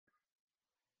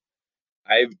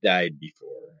I've died before.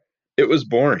 It was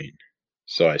boring,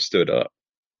 so I stood up.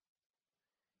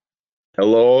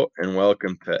 Hello and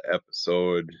welcome to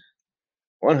episode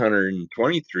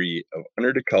 123 of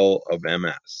Under the Cull of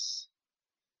MS.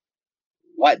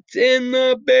 What's in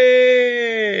the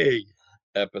bag?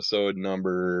 Episode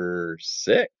number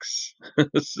 6.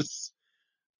 This is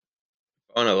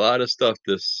on a lot of stuff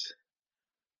this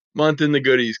month in the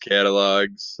goodies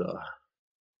catalogs.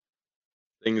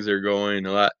 Things are going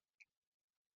a lot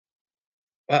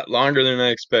longer than I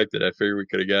expected. I figured we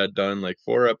could have got done like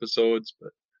 4 episodes,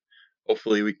 but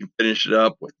hopefully we can finish it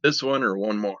up with this one or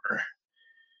one more.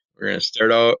 We're going to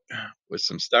start out with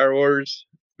some Star Wars.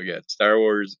 We got Star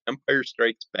Wars Empire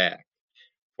Strikes Back,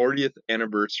 40th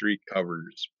anniversary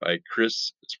covers by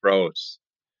Chris Sprouse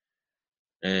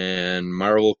and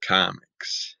Marvel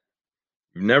Comics.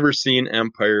 We've never seen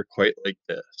Empire quite like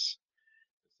this.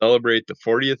 To celebrate the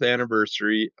 40th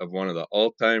anniversary of one of the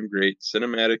all-time great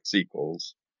cinematic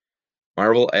sequels,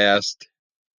 Marvel asked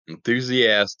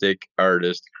enthusiastic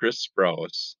artist Chris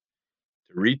Sprouse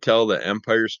to retell The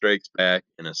Empire Strikes Back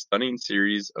in a stunning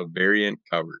series of variant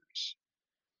covers.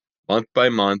 Month by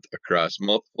month, across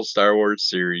multiple Star Wars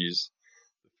series,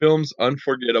 the film's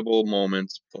unforgettable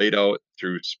moments played out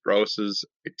through Sprouse's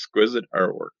exquisite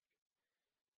artwork.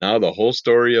 Now the whole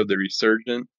story of the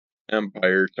resurgent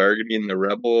Empire targeting the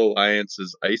Rebel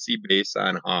Alliance's icy base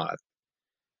on Hoth,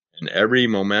 and every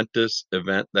momentous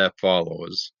event that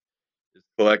follows, is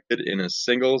collected in a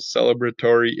single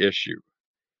celebratory issue.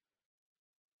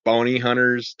 Bounty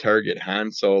hunters target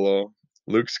Han Solo.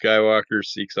 Luke Skywalker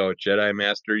seeks out Jedi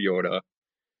Master Yoda.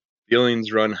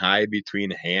 Feelings run high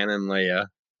between Han and Leia.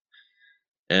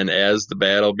 And as the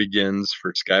battle begins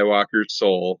for Skywalker's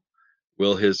soul,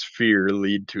 will his fear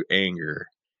lead to anger,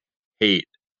 hate,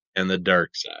 and the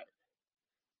dark side?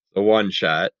 The one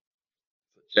shot.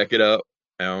 Check it out.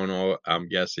 I don't know. I'm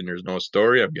guessing there's no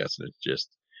story. I'm guessing it's just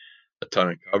a ton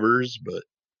of covers, but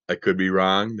I could be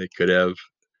wrong. They could have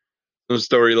some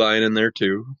storyline in there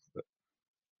too.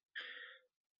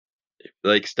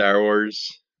 Like Star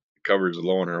Wars, covers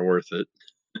alone are worth it.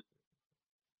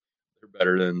 They're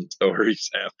better than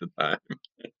stories half the time,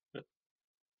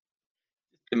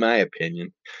 in my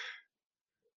opinion.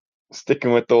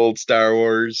 Sticking with the old Star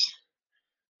Wars,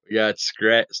 we got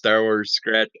Star Wars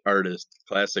Scratch Artist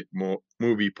Classic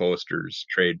Movie Posters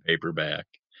trade paperback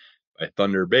by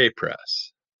Thunder Bay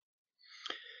Press.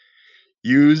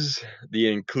 Use the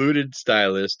included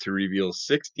stylus to reveal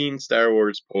 16 Star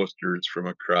Wars posters from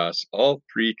across all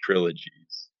 3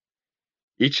 trilogies.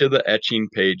 Each of the etching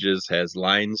pages has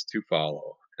lines to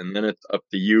follow, and then it's up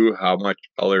to you how much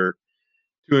color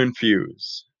to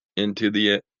infuse into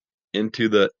the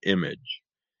image.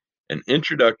 An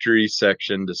introductory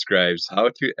section describes how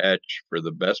to etch for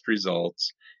the best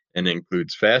results and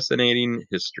includes fascinating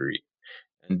history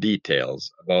and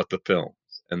details about the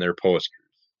films and their posters.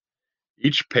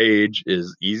 Each page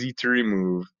is easy to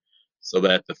remove so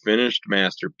that the finished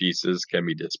masterpieces can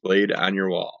be displayed on your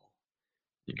wall.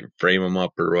 You can frame them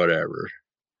up or whatever.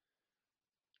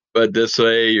 But this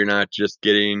way, you're not just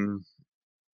getting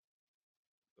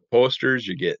the posters,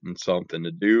 you're getting something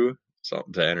to do,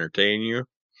 something to entertain you.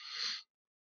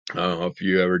 I don't know if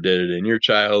you ever did it in your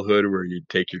childhood where you'd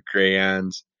take your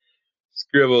crayons,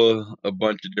 scribble a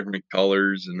bunch of different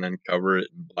colors, and then cover it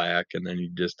in black, and then you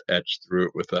just etch through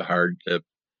it with a hard tip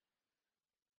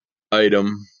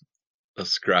item, a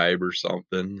scribe or something.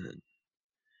 And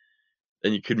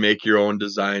then you could make your own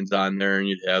designs on there, and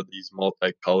you'd have these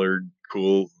multicolored,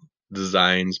 cool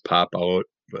designs pop out.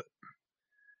 But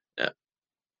yeah,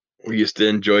 we used to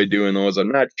enjoy doing those.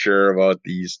 I'm not sure about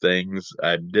these things.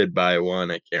 I did buy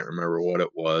one. I can't remember what it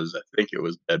was. I think it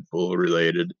was Deadpool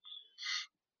related,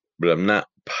 but I'm not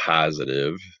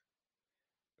positive.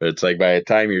 But it's like by the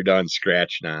time you're done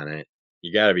scratching on it,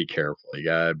 you got to be careful. You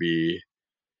got to be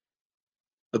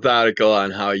methodical on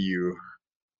how you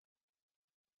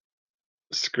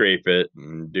scrape it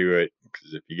and do it.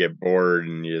 Because if you get bored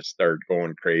and you start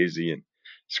going crazy and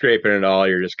scraping it all,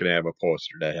 you're just going to have a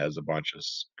poster that has a bunch of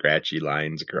scratchy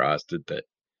lines across it that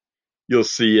you'll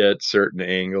see at certain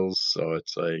angles. So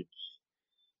it's like,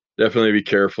 definitely be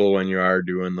careful when you are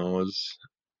doing those.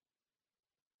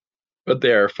 But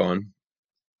they are fun.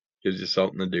 Gives you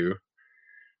something to do.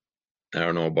 I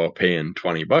don't know about paying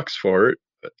 $20 for it,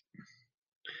 but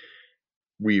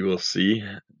we will see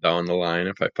down the line.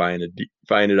 If I find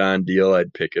it on deal,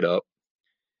 I'd pick it up.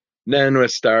 And then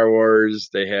with Star Wars,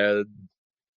 they had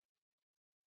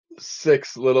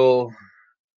 6 little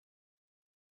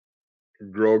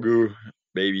Grogu,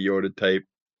 Baby Yoda type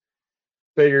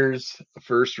figures. The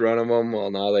first run of them. Well,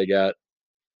 now they got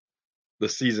the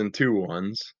season 2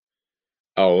 ones.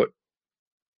 out,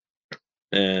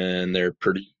 and they're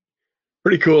pretty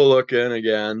cool looking.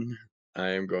 Again, I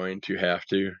am going to have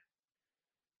to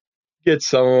get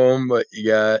some of them, but you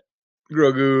got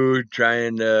Grogu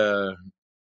trying to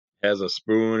has a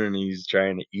spoon and he's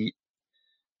trying to eat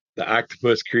the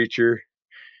octopus creature.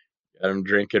 Got him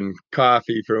drinking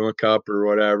coffee from a cup or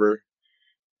whatever,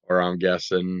 or I'm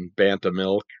guessing Banta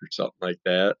milk or something like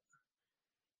that.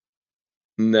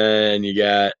 And then you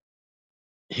got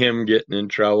him getting in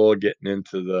trouble, getting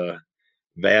into the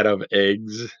vat of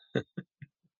eggs.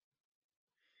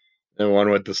 And one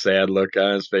with the sad look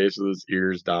on his face with his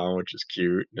ears down, which is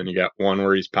cute. Then you got one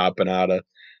where he's popping out of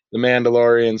the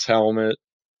Mandalorian's helmet,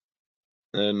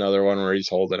 and another one where he's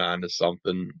holding on to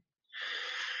something.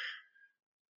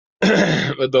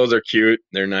 But those are cute.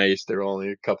 They're nice. They're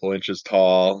only a couple inches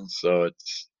tall, so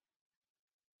it's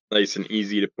nice and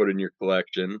easy to put in your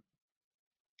collection.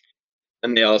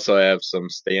 And they also have some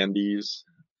standees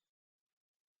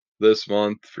this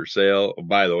month for sale. Oh,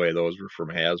 by the way, those were from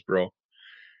Hasbro.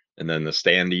 And then the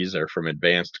standees are from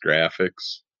Advanced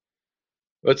Graphics.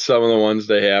 But some of the ones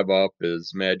they have up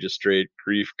is Magistrate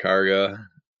Grief Karga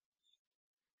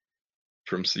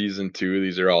from season 2.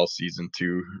 These are all season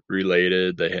 2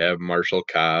 related. They have Marshall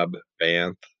Cobb,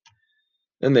 Banth,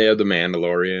 and they have the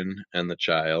Mandalorian and the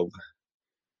Child.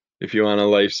 If you want a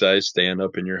life size stand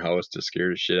up in your house to scare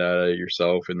the shit out of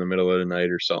yourself in the middle of the night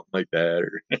or something like that.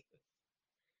 Or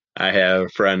I have a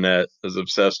friend that is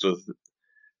obsessed with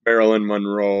Marilyn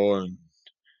Monroe, and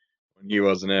when he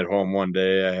wasn't at home one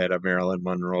day, I had a Marilyn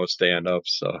Monroe stand up.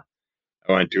 So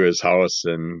I went to his house,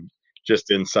 and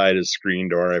just inside his screen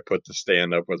door, I put the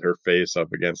stand up with her face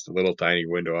up against a little tiny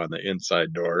window on the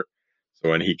inside door.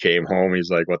 So when he came home, he's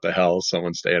like, "What the hell?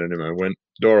 Someone's standing in my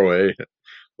doorway,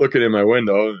 looking in my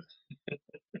window."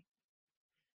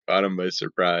 Caught him by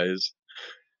surprise.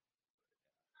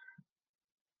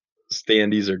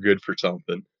 Standees are good for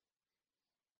something.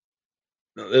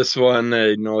 Now, this one,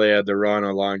 I know they had to run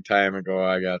a long time ago.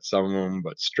 I got some of them,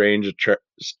 but Strange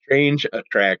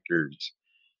Attractors.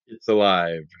 It's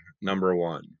Alive,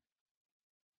 #1.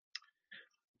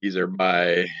 These are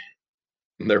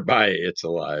they're by It's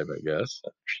Alive, I guess.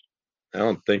 I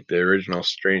don't think the original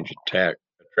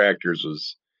Attractors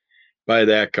was by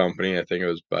that company. I think it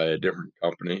was by a different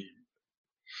company.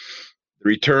 The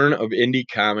return of indie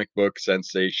comic book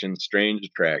sensation Strange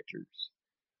Attractors.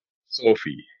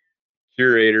 Sophie,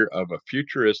 curator of a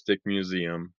futuristic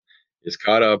museum, is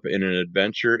caught up in an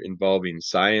adventure involving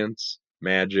science,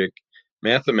 magic,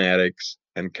 mathematics,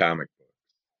 and comic books.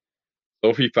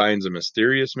 Sophie finds a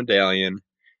mysterious medallion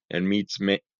and meets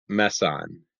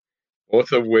Messon,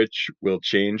 both of which will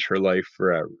change her life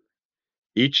forever.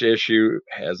 Each issue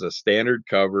has a standard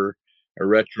cover, a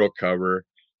retro cover,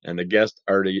 and a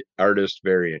artist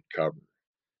variant cover.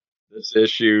 This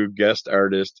issue guest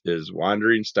artist is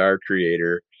Wandering Star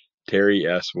creator Terry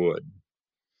S. Wood.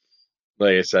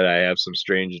 Like I said, I have some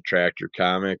Strange Attractor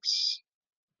comics.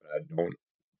 I don't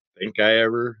think I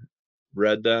ever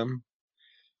read them,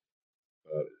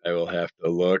 but I will have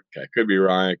to look. I could be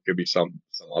wrong. It could be some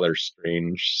other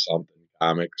strange something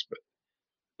comics, but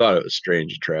I thought it was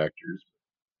Strange Attractors.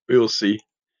 We will see.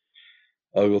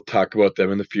 I will talk about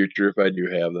them in the future if I do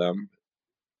have them.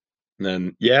 And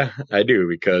then, yeah, I do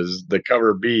because the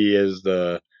cover B is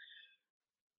the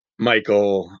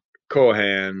Michael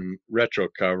Cohan retro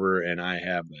cover, and I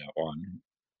have that one,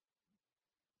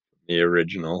 the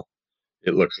original.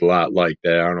 It looks a lot like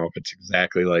that. I don't know if it's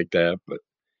exactly like that, but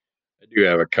I do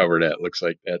have a cover that looks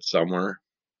like that somewhere.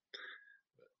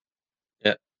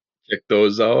 Yeah, check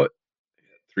those out.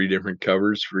 3 different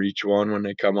covers for each one when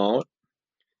they come out.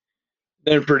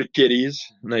 Then Pretty Kitties,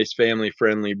 nice family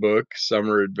friendly book,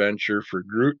 Summer Adventure for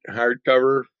Groot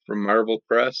hardcover from Marvel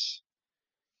Press.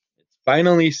 It's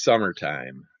finally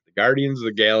summertime. The Guardians of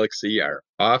the Galaxy are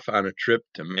off on a trip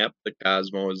to map the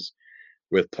cosmos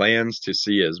with plans to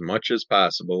see as much as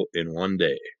possible in one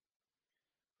day.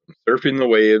 From surfing the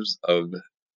waves of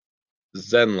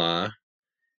Zenla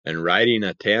and riding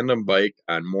a tandem bike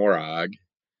on Morag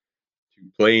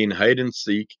to playing hide and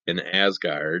seek in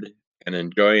Asgard and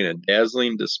enjoying a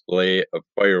dazzling display of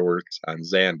fireworks on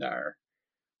Xandar,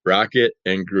 Rocket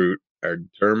and Groot are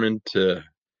determined to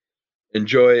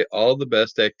enjoy all the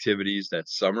best activities that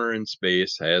summer in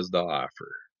space has to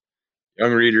offer.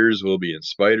 Young readers will be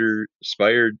inspired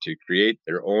to create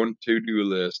their own to-do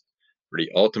list for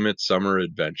the ultimate summer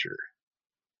adventure.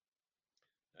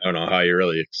 I don't know how you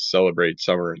really celebrate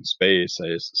summer in space. I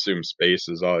just assume space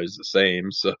is always the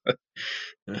same, so I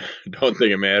don't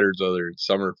think it matters whether it's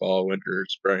summer, fall, winter, or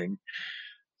spring.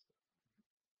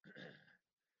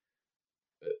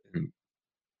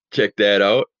 Check that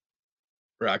out.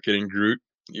 Rocket and Groot.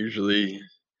 Usually,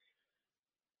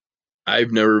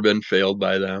 I've never been failed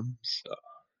by them, so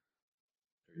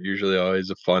they're usually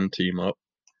always a fun team up.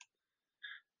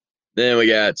 Then we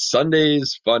got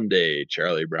Sunday's Fun Day,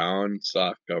 Charlie Brown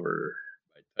softcover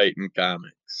by Titan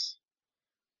Comics.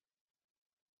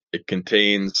 It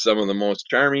contains some of the most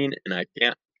charming and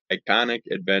iconic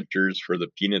adventures for the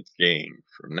Peanuts gang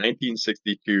from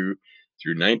 1962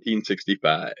 through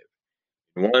 1965.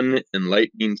 In one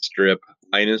enlightening strip,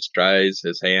 Linus tries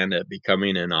his hand at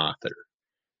becoming an author.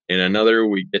 In another,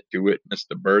 we get to witness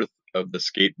the birth of the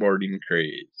skateboarding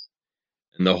craze,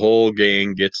 and the whole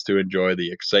gang gets to enjoy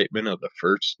the excitement of the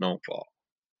first snowfall.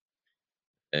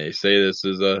 They say this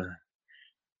is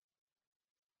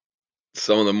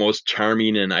some of the most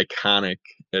charming and iconic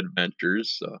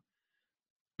adventures. So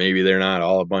maybe they're not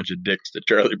all a bunch of dicks to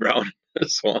Charlie Brown in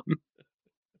this one,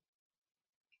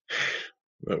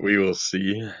 but we will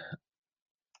see.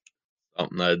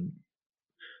 Something I'd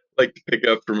like to pick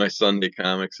up for my Sunday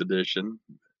Comics edition.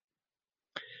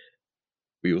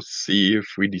 We will see if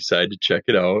we decide to check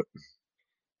it out.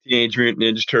 Teenage Mutant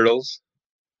Ninja Turtles.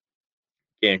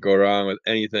 Can't go wrong with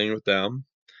anything with them.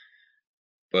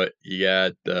 But you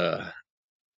got,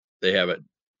 they have a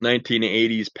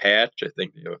 1980s patch. I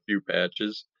think they have a few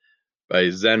patches by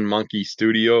Zen Monkey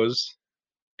Studios.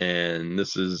 And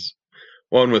this is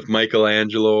one with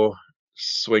Michelangelo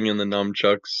swinging the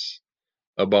nunchucks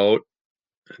about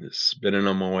and spinning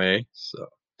them away. So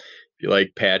if you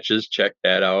like patches, check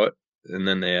that out. And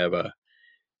then they have a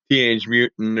Teenage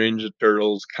Mutant Ninja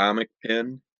Turtles comic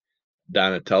pin,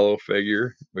 Donatello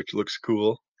figure, which looks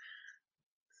cool.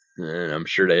 And I'm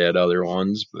sure they had other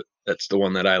ones, but that's the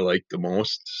one that I like the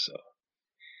most. So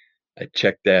I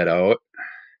checked that out.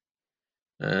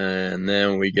 And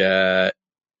then we got,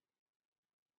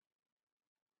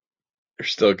 they're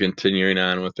still continuing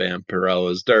on with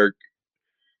Vampirella's Dark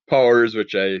Powers,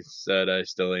 which I said I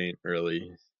still ain't really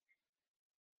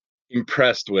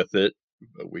impressed with it,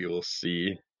 but we will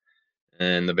see.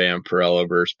 And the Vampirella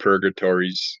vs.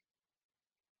 Purgatories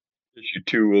issue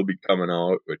 2 will be coming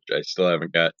out, which I still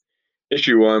haven't got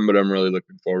issue 1, but I'm really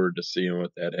looking forward to seeing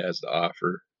what that has to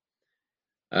offer.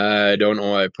 I don't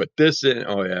know why I put this in.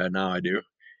 Oh, yeah, now I do.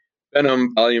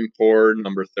 Venom Volume 4,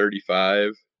 number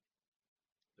 35.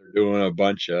 They're doing a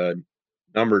bunch of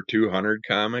number 200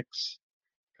 comics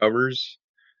covers,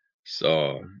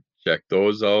 so check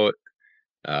those out.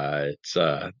 It's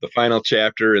the final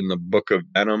chapter in the Book of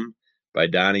Venom by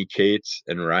Donny Cates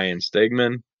and Ryan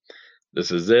Stegman.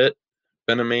 This is it.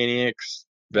 Venomaniacs,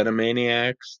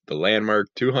 the landmark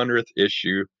 200th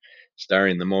issue,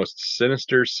 starring the most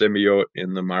sinister symbiote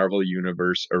in the Marvel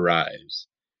Universe, arrives.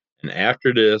 And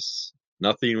after this,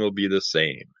 nothing will be the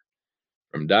same.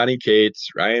 From Donny Cates,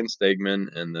 Ryan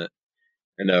Stegman, and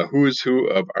a who's who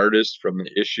of artists from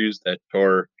the issues that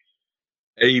tore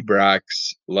Eddie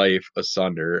Brock's life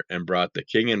asunder and brought the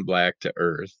King in Black to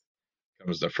Earth,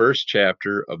 comes the first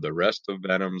chapter of the rest of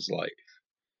Venom's life.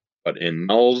 But in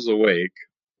Null's Awake,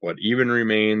 what even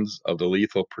remains of the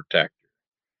Lethal Protector?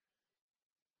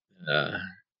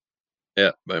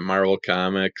 Yeah, by Marvel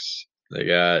Comics. They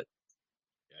got,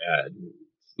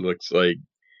 looks like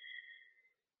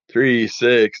 3,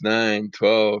 6, 9,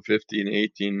 12, 15,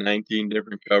 18, 19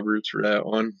 different covers for that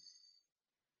one.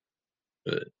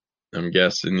 But I'm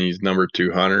guessing these number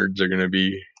 200s are going to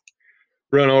be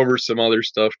run over some other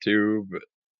stuff too, but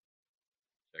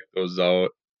check those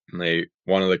out. And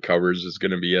one of the covers is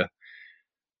going to be a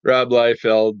Rob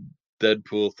Liefeld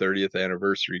Deadpool 30th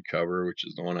anniversary cover, which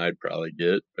is the one I'd probably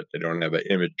get, but they don't have an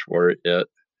image for it yet.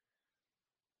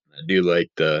 I do like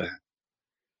the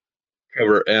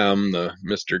cover M, the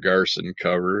Mr. Garson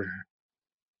cover.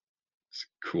 It's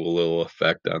a cool little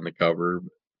effect on the cover.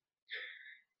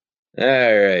 All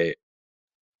right.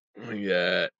 We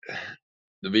got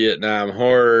the Vietnam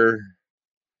Horror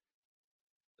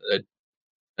that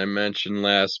I mentioned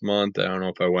last month. I don't know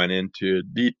if I went into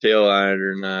detail on it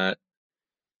or not,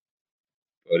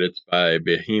 but it's by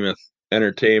Behemoth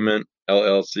Entertainment,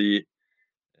 LLC,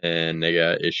 and they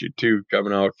got issue 2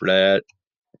 coming out for that.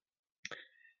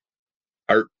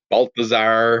 Art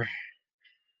Baltazar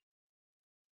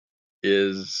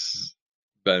has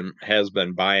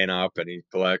been buying up, and he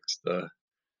collects the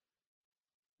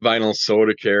Vinyl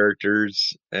Soda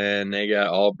characters, and they got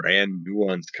all brand new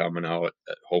ones coming out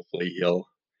that hopefully he'll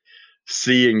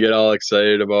see and get all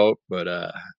excited about.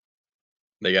 But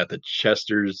they got the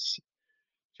Chester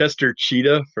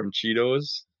Cheetah from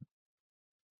Cheetos,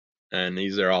 and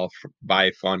these are all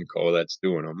by Funko that's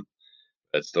doing them.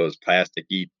 That's those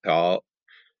plasticky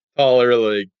taller,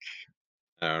 like,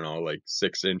 I don't know, like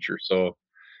 6-inch or so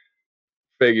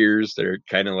figures. They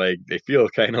feel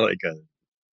kind of like a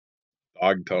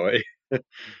dog toy,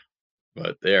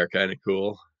 but they are kind of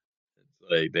cool.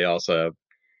 Like they also have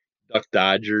Duck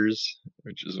Dodgers,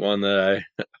 which is one that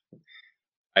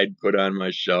I'd put on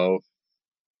my shelf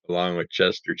along with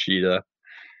Chester Cheetah.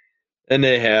 And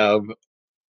they have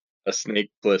a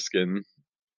Snake Plissken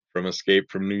from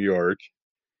Escape from New York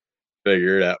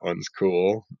figure. That one's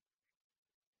cool.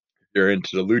 If you're into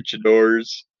the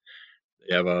luchadors,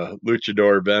 they have a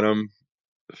Luchador Venom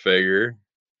figure.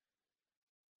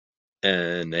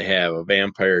 And they have a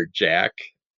Vampire Jack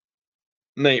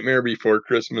Nightmare Before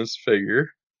Christmas figure.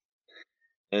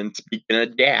 And speaking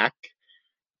of Jack,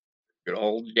 good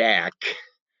old Jack.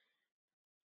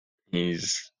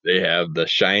 They have the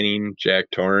Shining Jack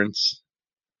Torrance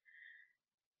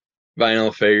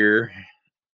vinyl figure.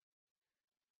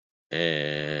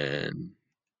 And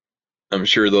I'm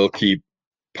sure they'll keep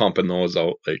pumping those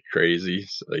out like crazy.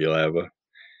 So you'll have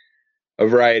a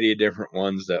variety of different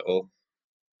ones that will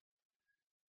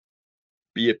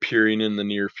be appearing in the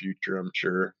near future, I'm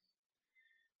sure.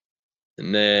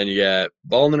 And then you got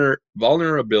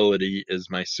Vulnerability is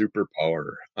My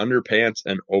Superpower. Underpants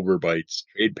and Overbites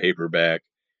trade paperback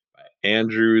by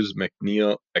Andrews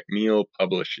McNeil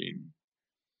Publishing.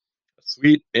 A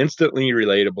sweet, instantly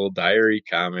relatable diary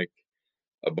comic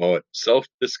about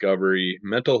self-discovery,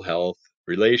 mental health,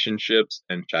 relationships,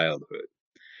 and childhood.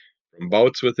 From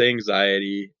bouts with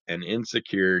anxiety and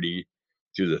insecurity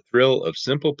to the thrill of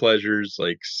simple pleasures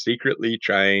like secretly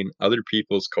trying other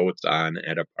people's coats on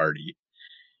at a party.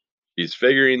 She's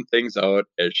figuring things out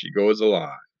as she goes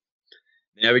along,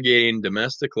 navigating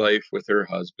domestic life with her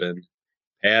husband,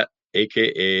 Pat,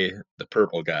 aka the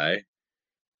Purple Guy,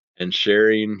 and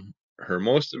sharing her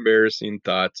most embarrassing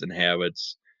thoughts and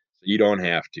habits so you don't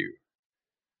have to.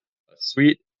 A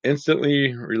sweet,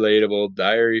 instantly relatable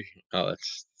diary. Oh,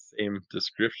 that's the same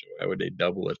description. Why would they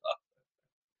double it up?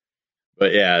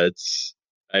 But yeah,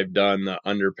 I've done the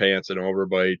underpants and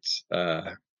overbites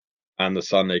on the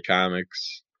Sunday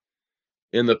comics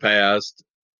in the past.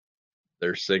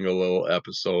 They're single little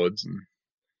episodes, and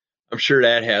I'm sure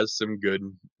that has some good,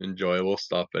 enjoyable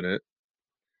stuff in it.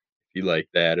 If you like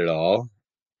that at all.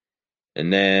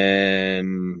 And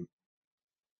then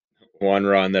one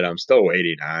run that I'm still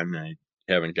waiting on. I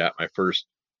haven't got my first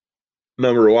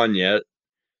 #1 yet.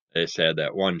 I just had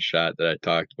that one shot that I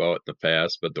talked about in the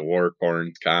past, but the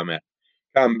Warcorns Combat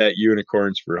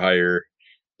Unicorns for Hire,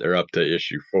 they're up to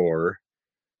issue 4.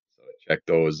 So check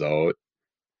those out.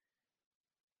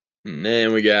 And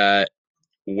then we got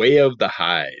Way of the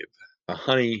Hive, a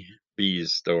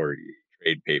honeybee's story,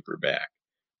 trade paperback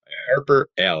by Harper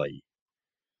Alley.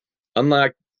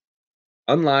 Unlock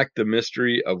the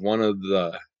mystery of one of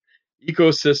the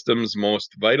ecosystem's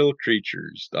most vital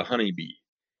creatures, the honeybee.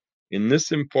 In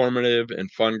this informative and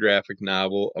fun graphic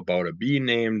novel about a bee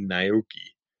named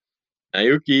Nayuki.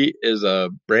 Nayuki is a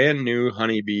brand new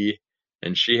honeybee,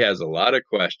 and she has a lot of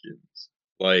questions,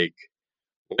 like,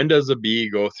 when does a bee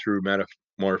go through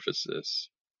metamorphosis?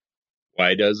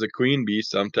 Why does a queen bee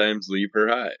sometimes leave her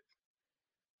hive?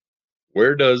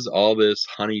 Where does all this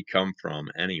honey come from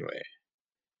anyway?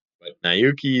 But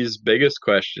Nayuki's biggest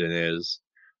question is,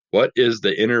 what is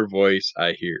the inner voice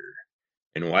I hear?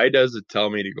 And why does it tell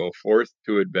me to go forth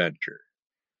to adventure?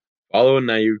 Follow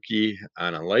Nayuki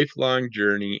on a lifelong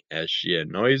journey as she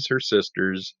annoys her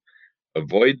sisters,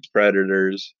 avoids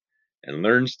predators, and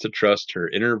learns to trust her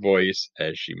inner voice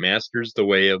as she masters the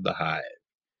way of the hive.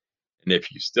 And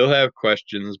if you still have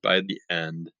questions by the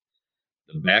end,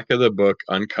 the back of the book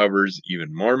uncovers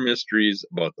even more mysteries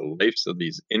about the lives of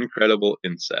these incredible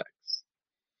insects.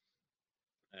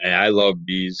 And I love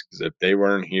bees because if they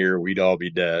weren't here, we'd all be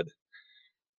dead.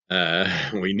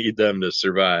 We need them to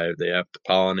survive. They have to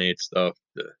pollinate stuff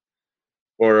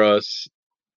for us.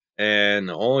 And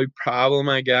the only problem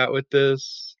I got with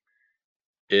this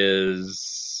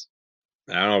is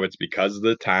I don't know if it's because of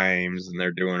the times and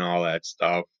they're doing all that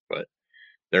stuff, but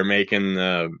they're making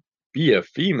the bee a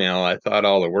female. I thought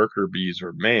all the worker bees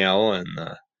were male, and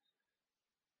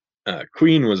the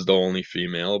queen was the only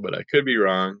female, but I could be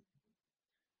wrong.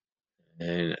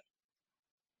 And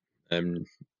I'm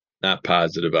not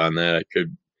positive on that. I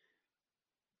could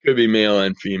be male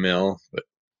and female, but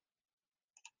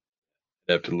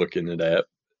I have to look into that.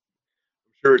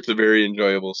 I'm sure it's a very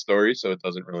enjoyable story, so it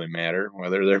doesn't really matter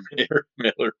whether they're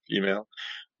male or female.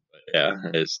 But yeah,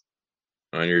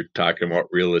 when you're talking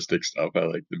about realistic stuff, I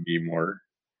like to be more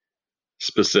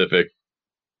specific.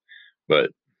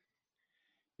 But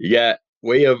you got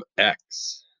Way of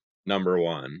X,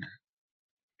 #1.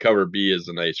 Cover B is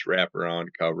a nice wraparound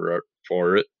cover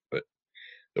for it. But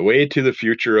The Way to the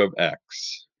Future of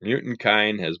X Mutant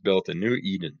kind has built a new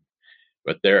Eden,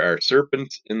 but there are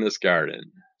serpents in this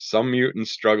garden. Some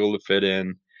mutants struggle to fit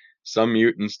in, some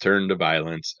mutants turn to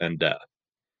violence and death.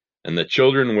 And the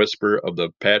children whisper of the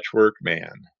patchwork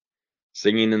man,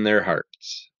 singing in their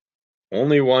hearts.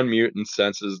 Only one mutant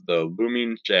senses the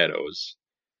looming shadows,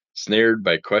 snared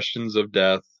by questions of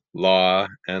death, law,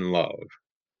 and love.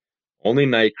 Only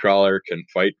Nightcrawler can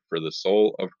fight for the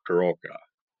soul of Kroko.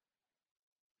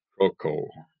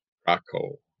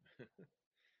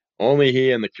 Only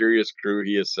he and the curious crew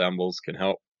he assembles can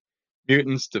help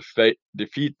mutants to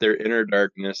defeat their inner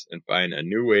darkness and find a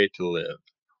new way to live.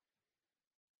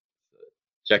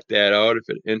 Check that out if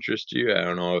it interests you. I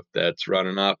don't know if that's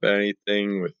running off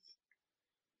anything with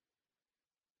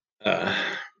uh,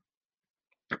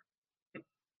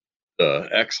 the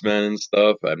X-Men and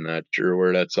stuff. I'm not sure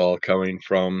where that's all coming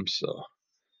from. So,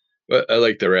 but I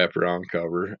like the wraparound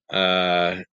cover.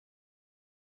 I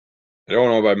don't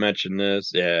know if I mentioned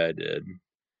this. Yeah, I did.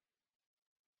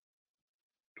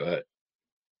 But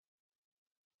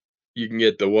you can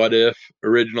get the What If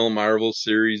original Marvel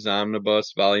series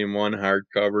omnibus volume 1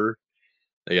 hardcover.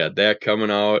 They got that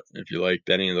coming out. If you liked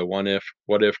any of the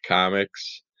What If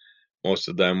comics, most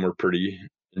of them were pretty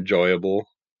enjoyable.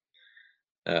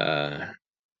 They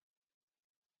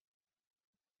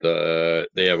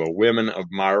have a Women of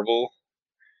Marvel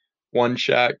one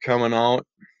shot coming out.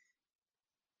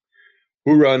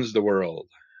 Who runs the world?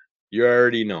 You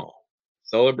already know.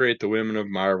 Celebrate the women of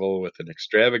Marvel with an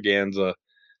extravaganza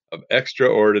of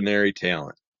extraordinary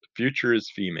talent. The future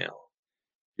is female.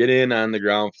 Get in on the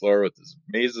ground floor with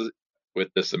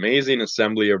this amazing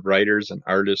assembly of writers and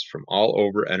artists from all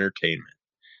over entertainment.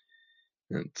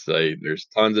 And it's like there's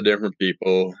tons of different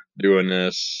people doing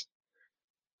this.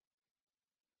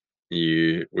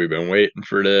 We've been waiting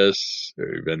for this.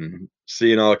 We've been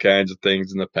seeing all kinds of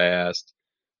things in the past.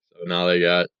 So now they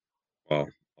got, well,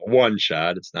 a one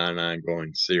shot. It's not an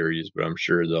ongoing series, but I'm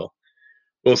sure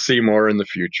we'll see more in the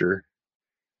future.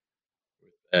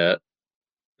 At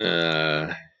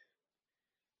You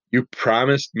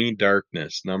Promised Me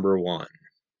Darkness, #1.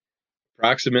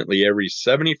 Approximately every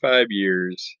 75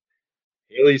 years,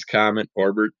 Halley's Comet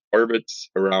orbits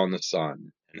around the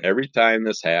sun, and every time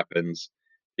this happens,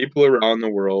 people around the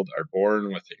world are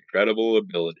born with incredible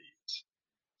abilities,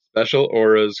 special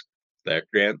auras that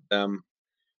grant them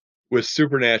with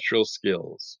supernatural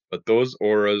skills, but those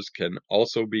auras can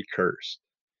also be cursed.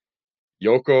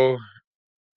 Yoko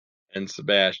and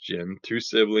Sebastian, two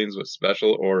siblings with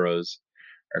special auras,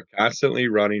 are constantly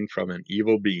running from an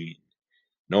evil being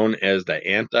known as the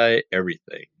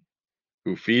Anti-Everything,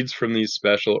 who feeds from these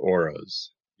special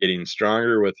auras, getting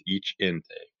stronger with each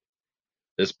intake.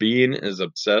 This being is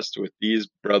obsessed with these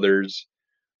brothers'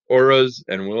 auras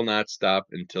and will not stop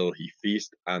until he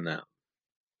feasts on them.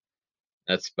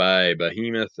 That's by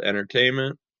Behemoth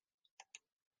Entertainment.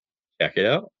 Check it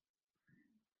out.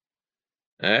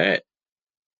 All right.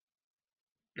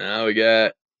 Now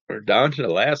we're down to the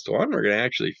last one. We're going to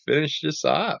actually finish this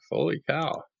off. Holy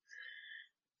cow.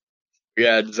 We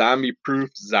got Zombie Proof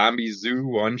Zombie Zoo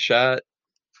one shot.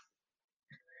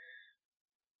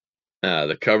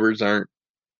 The covers aren't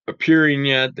appearing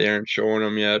yet. They aren't showing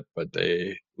them yet, but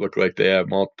they look like they have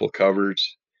multiple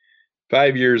covers.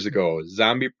 5 years ago,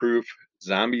 Zombie Proof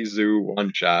Zombie Zoo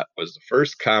one shot was the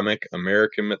first comic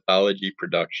American Mythology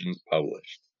Productions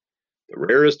published. The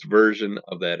rarest version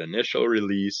of that initial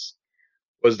release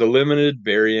was the limited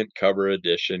variant cover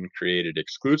edition created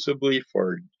exclusively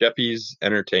for Geppies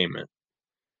Entertainment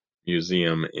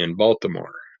Museum in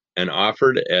Baltimore and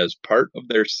offered as part of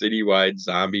their citywide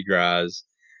Zombie Graz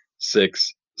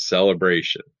 6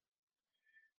 celebration.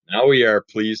 Now we are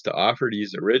pleased to offer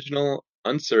these original,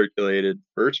 uncirculated,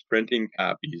 first printing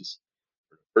copies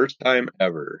for the first time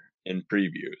ever in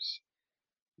previews.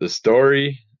 The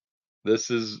story,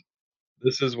 this is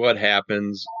what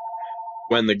happens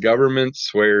when the government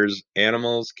swears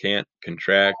animals can't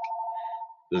contract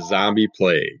the zombie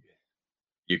plague.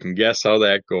 You can guess how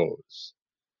that goes.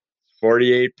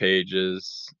 48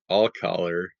 pages, all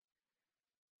color,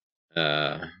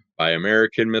 by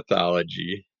American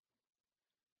Mythology.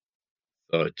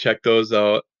 So check those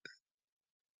out.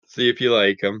 See if you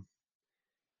like them.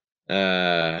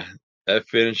 That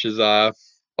finishes off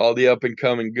all the up and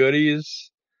coming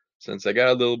goodies. Since I got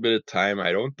a little bit of time,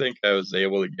 I don't think I was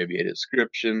able to give you a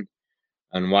description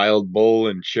on Wild Bull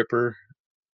and Chipper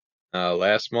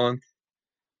last month.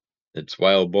 It's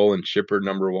Wild Bull and Chipper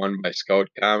 #1 by Scout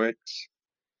Comics.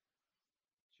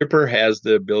 Chipper has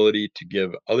the ability to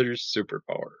give others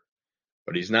superpower,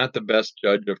 but he's not the best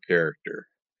judge of character.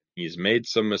 He's made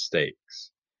some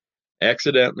mistakes,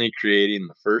 accidentally creating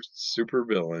the first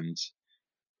supervillains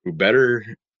Who better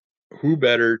who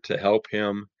better to help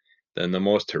him than the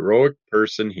most heroic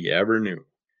person he ever knew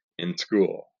in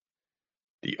school?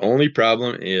 The only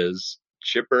problem is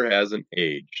Chipper hasn't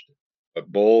aged,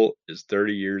 but Bull is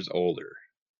 30 years older.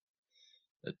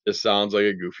 It just sounds like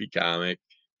a goofy comic.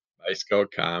 Boy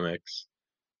Scout Comics.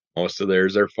 Most of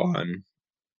theirs are fun.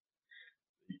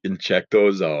 You can check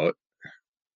those out.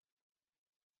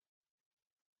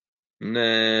 And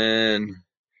then,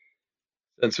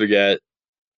 since we got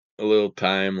a little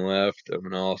time left, I'm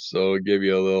going to also give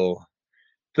you a little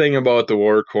thing about the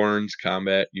Warcorns,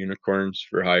 combat unicorns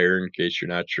for hire, in case you're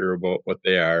not sure about what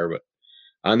they are. But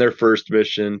on their first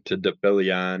mission to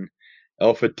Depilion,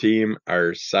 Alpha Team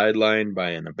are sidelined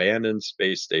by an abandoned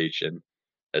space station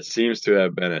that seems to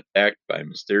have been attacked by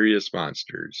mysterious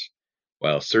monsters.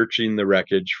 While searching the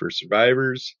wreckage for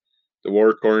survivors, the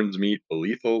Warcorns meet a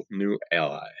lethal new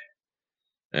ally.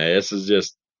 This is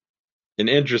just an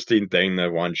interesting thing,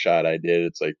 that one shot I did.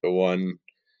 It's like the one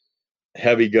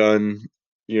heavy gun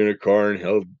unicorn,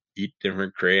 he'll eat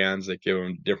different crayons that give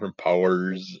him different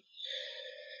powers,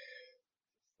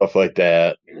 stuff like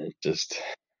that.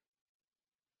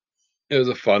 It was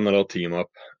a fun little team up,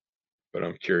 but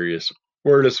I'm curious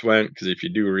where this went, because if you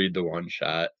do read the one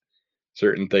shot,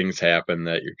 certain things happen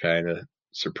that you're kind of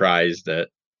surprised that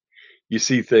you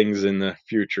see things in the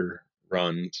future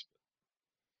runs.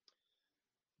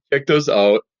 Check those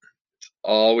out.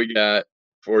 All we got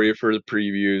for you for the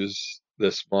previews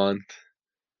this month.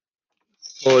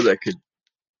 Oh, that could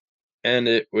end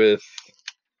it with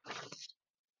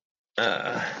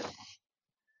uh,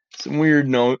 some weird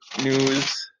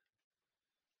news.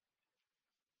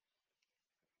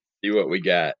 See what we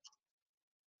got.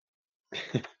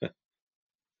 Some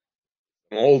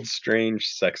old strange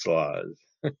sex laws.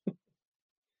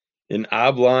 In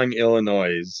Oblong,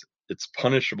 Illinois, it's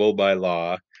punishable by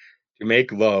law to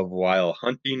make love while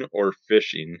hunting or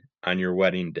fishing on your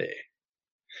wedding day.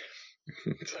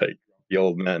 It's like the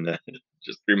old men that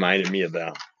just reminded me of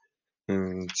them.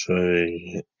 It's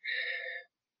like,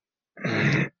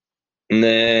 and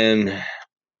then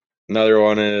another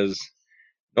one is,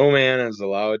 no man is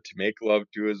allowed to make love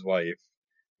to his wife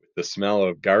with the smell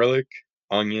of garlic,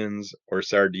 onions, or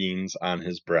sardines on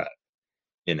his breath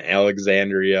in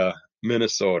Alexandria,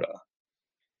 Minnesota.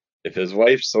 If his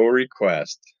wife so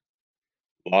requests,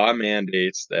 law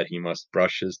mandates that he must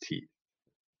brush his teeth.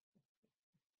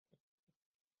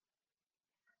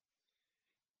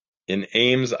 In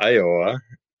Ames, Iowa,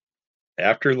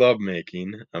 after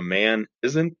lovemaking, a man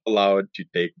isn't allowed to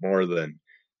take more than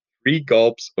 3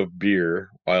 gulps of beer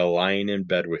while lying in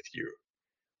bed with you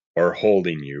or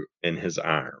holding you in his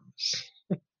arms.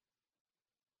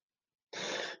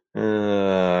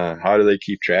 How do they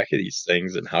keep track of these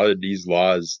things, and how did these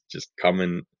laws just come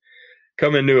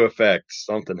into effect?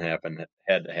 Something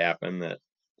had to happen that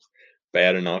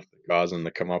bad enough to cause them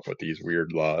to come up with these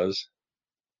weird laws.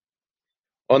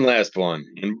 One last one.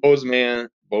 In Bozeman,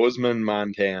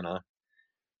 Montana,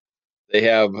 they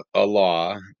have a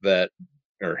law that,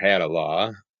 or had a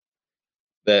law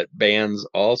that bans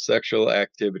all sexual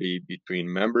activity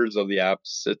between members of the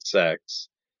opposite sex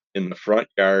in the front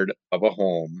yard of a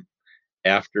home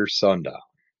after sundown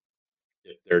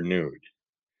if they're nude.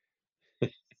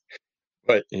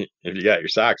 But if you got your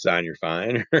socks on, you're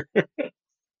fine.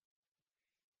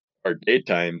 Or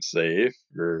daytime safe,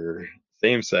 or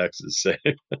same sex is safe.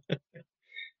 I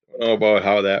don't know about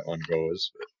how that one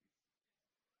goes.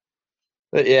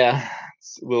 But yeah,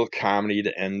 it's a little comedy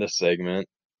to end the segment.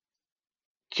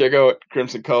 Check out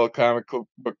Crimson Cull Comic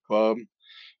Book Club.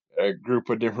 A group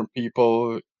of different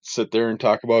people sit there and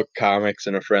talk about comics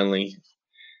in a friendly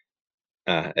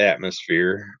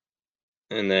atmosphere.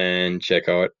 And then check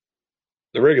out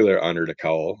the regular Under the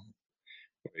Cowl,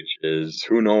 which is,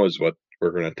 who knows what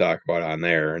we're going to talk about on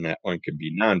there, and that one could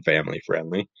be non-family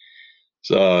friendly.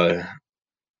 So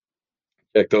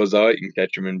check those out. You can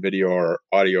catch them in video or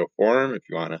audio form. If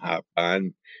you want to hop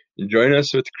on and join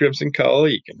us with Crimson Cull,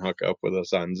 you can hook up with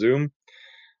us on Zoom.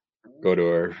 Go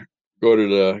to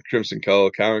the Crimson Cull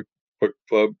Comic Book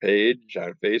Club page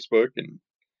on Facebook and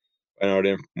find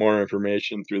out more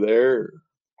information through there, or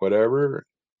whatever.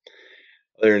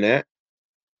 Other than that,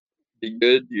 be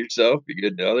good to yourself, be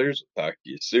good to others. Talk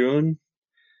to you soon,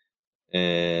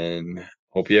 and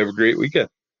hope you have a great weekend.